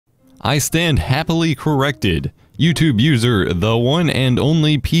I stand happily corrected. YouTube user the one and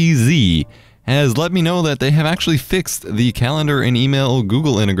only PZ has let me know that they have actually fixed the calendar and email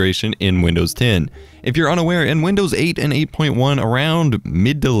Google integration in Windows 10. If you're unaware, in Windows 8 and 8.1 around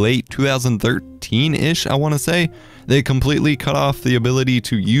mid to late 2013-ish, I want to say, they completely cut off the ability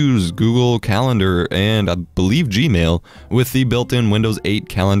to use Google Calendar and I believe Gmail with the built-in Windows 8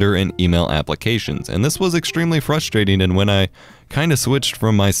 calendar and email applications. And this was extremely frustrating and when I kind of switched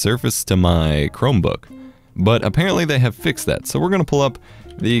from my Surface to my Chromebook. But apparently they have fixed that. So we're going to pull up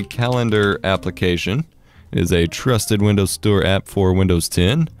the calendar application. It is a trusted Windows Store app for Windows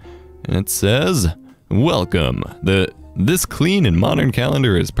 10. And it says, welcome. This clean and modern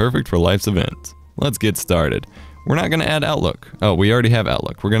calendar is perfect for life's events. Let's get started. We're not going to add Outlook. Oh, we already have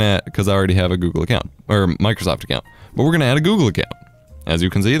Outlook. We're going to add, because I already have a Google account, or Microsoft account. But we're going to add a Google account. As you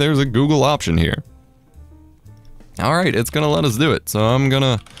can see, there's a Google option here. Alright, it's going to let us do it. So I'm going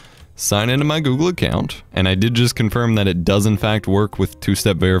to sign into my Google account. And I did just confirm that it does in fact work with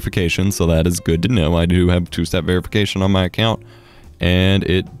two-step verification, so that is good to know. I do have two-step verification on my account, and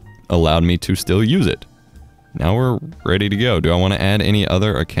it allowed me to still use it. Now we're ready to go. Do I want to add any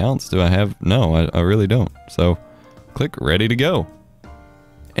other accounts? Do I have? No, I really don't. So click ready to go.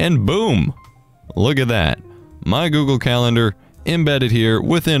 And boom! Look at that. My Google Calendar embedded here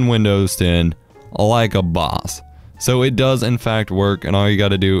within Windows 10 like a boss. So it does in fact work, and all you got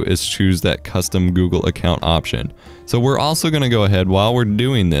to do is choose that custom Google account option. So we're also going to go ahead while we're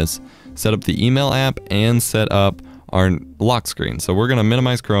doing this, set up the email app and set up our lock screen. So we're going to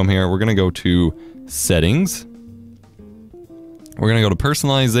minimize Chrome here. We're going to go to settings. We're going to go to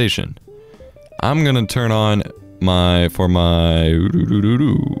personalization. I'm going to turn on for my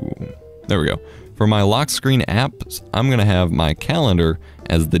lock screen apps, I'm going to have my calendar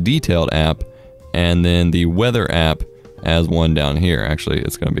as the detailed app and then the weather app as one down here. Actually,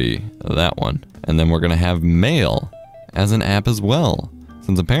 it's going to be that one. And then we're going to have mail as an app as well,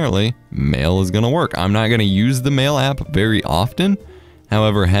 since apparently mail is going to work. I'm not going to use the mail app very often.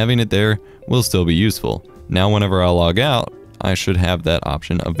 However, having it there will still be useful. Now, whenever I log out, I should have that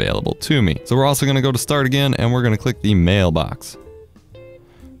option available to me. So we're also going to go to start again, and we're going to click the mailbox.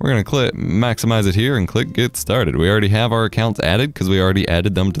 We're going to click maximize it here and click get started. We already have our accounts added because we already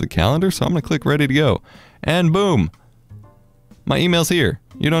added them to the calendar. So I'm going to click ready to go. And boom, my email's here.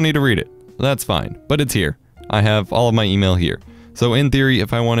 You don't need to read it. That's fine, but it's here. I have all of my email here. So in theory,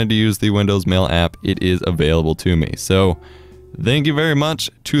 if I wanted to use the Windows Mail app, it is available to me. So thank you very much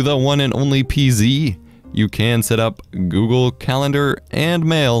to the one and only PZ. You can set up Google Calendar and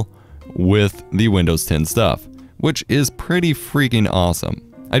Mail with the Windows 10 stuff, which is pretty freaking awesome.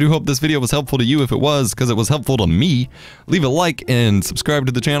 I do hope this video was helpful to you. If it was, because it was helpful to me, leave a like and subscribe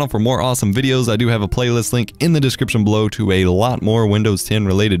to the channel for more awesome videos. I do have a playlist link in the description below to a lot more Windows 10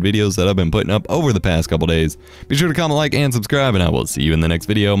 related videos that I've been putting up over the past couple days. Be sure to comment, like, and subscribe, and I will see you in the next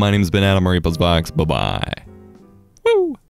video. My name has been Adam Mariposbox. Bye-bye. Woo!